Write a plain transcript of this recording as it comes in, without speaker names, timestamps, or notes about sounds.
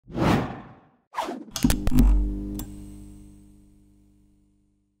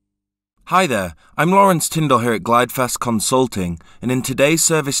Hi there, I'm Laurence Tindall here at GlideFast Consulting, and in today's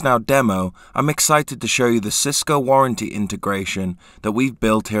ServiceNow demo, I'm excited to show you the Cisco Warranty Integration that we've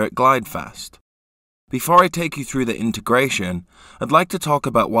built here at GlideFast. Before I take you through the integration, I'd like to talk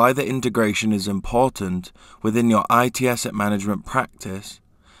about why the integration is important within your IT asset management practice,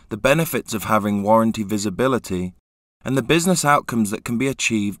 the benefits of having warranty visibility, and the business outcomes that can be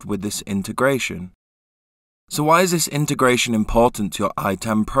achieved with this integration. So why is this integration important to your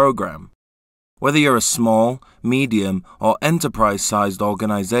ITAM program? Whether you're a small, medium, or enterprise-sized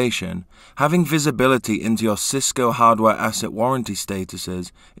organization, having visibility into your Cisco hardware asset warranty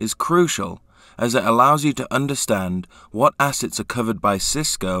statuses is crucial, as it allows you to understand what assets are covered by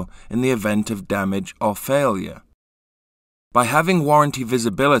Cisco in the event of damage or failure. By having warranty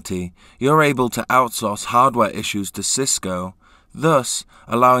visibility, you're able to outsource hardware issues to Cisco, thus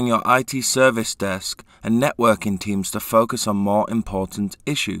allowing your IT service desk and networking teams to focus on more important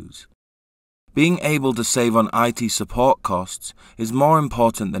issues. Being able to save on IT support costs is more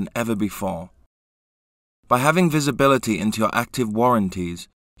important than ever before. By having visibility into your active warranties,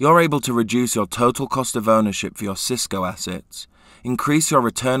 you're able to reduce your total cost of ownership for your Cisco assets, increase your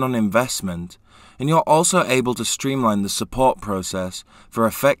return on investment, and you're also able to streamline the support process for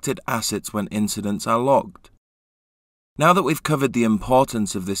affected assets when incidents are logged. Now that we've covered the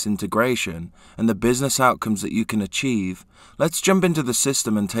importance of this integration and the business outcomes that you can achieve, let's jump into the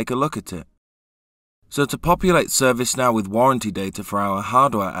system and take a look at it. So to populate ServiceNow with warranty data for our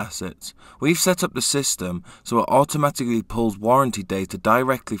hardware assets, we've set up the system so it automatically pulls warranty data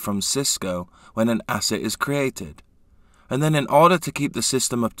directly from Cisco when an asset is created. And then in order to keep the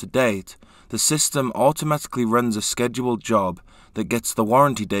system up to date, the system automatically runs a scheduled job that gets the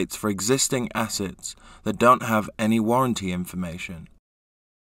warranty dates for existing assets that don't have any warranty information.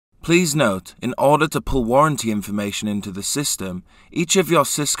 Please note, in order to pull warranty information into the system, each of your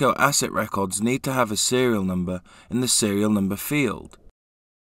Cisco asset records need to have a serial number in the serial number field.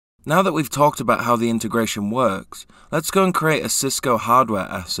 Now that we've talked about how the integration works, let's go and create a Cisco hardware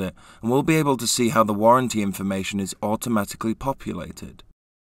asset and we'll be able to see how the warranty information is automatically populated.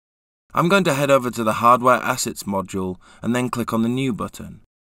 I'm going to head over to the Hardware Assets module and then click on the New button.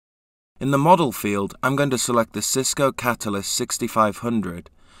 In the Model field, I'm going to select the Cisco Catalyst 6500,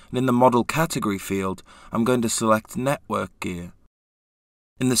 and in the Model Category field, I'm going to select Network Gear.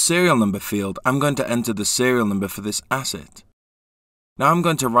 In the Serial Number field, I'm going to enter the serial number for this asset. Now I'm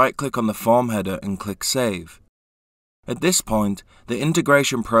going to right-click on the form header and click Save. At this point, the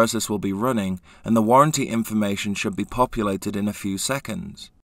integration process will be running and the warranty information should be populated in a few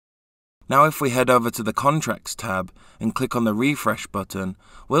seconds. Now if we head over to the Contracts tab and click on the Refresh button,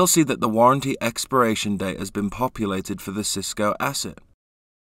 we'll see that the warranty expiration date has been populated for the Cisco asset.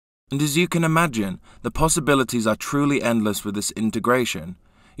 And as you can imagine, the possibilities are truly endless with this integration.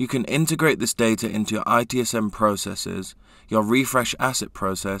 You can integrate this data into your ITSM processes, your refresh asset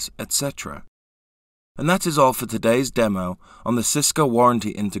process, etc. And that is all for today's demo on the Cisco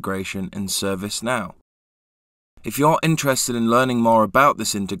Warranty Integration in ServiceNow. If you're interested in learning more about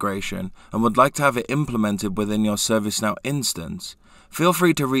this integration and would like to have it implemented within your ServiceNow instance, feel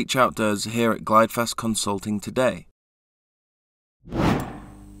free to reach out to us here at GlideFast Consulting today.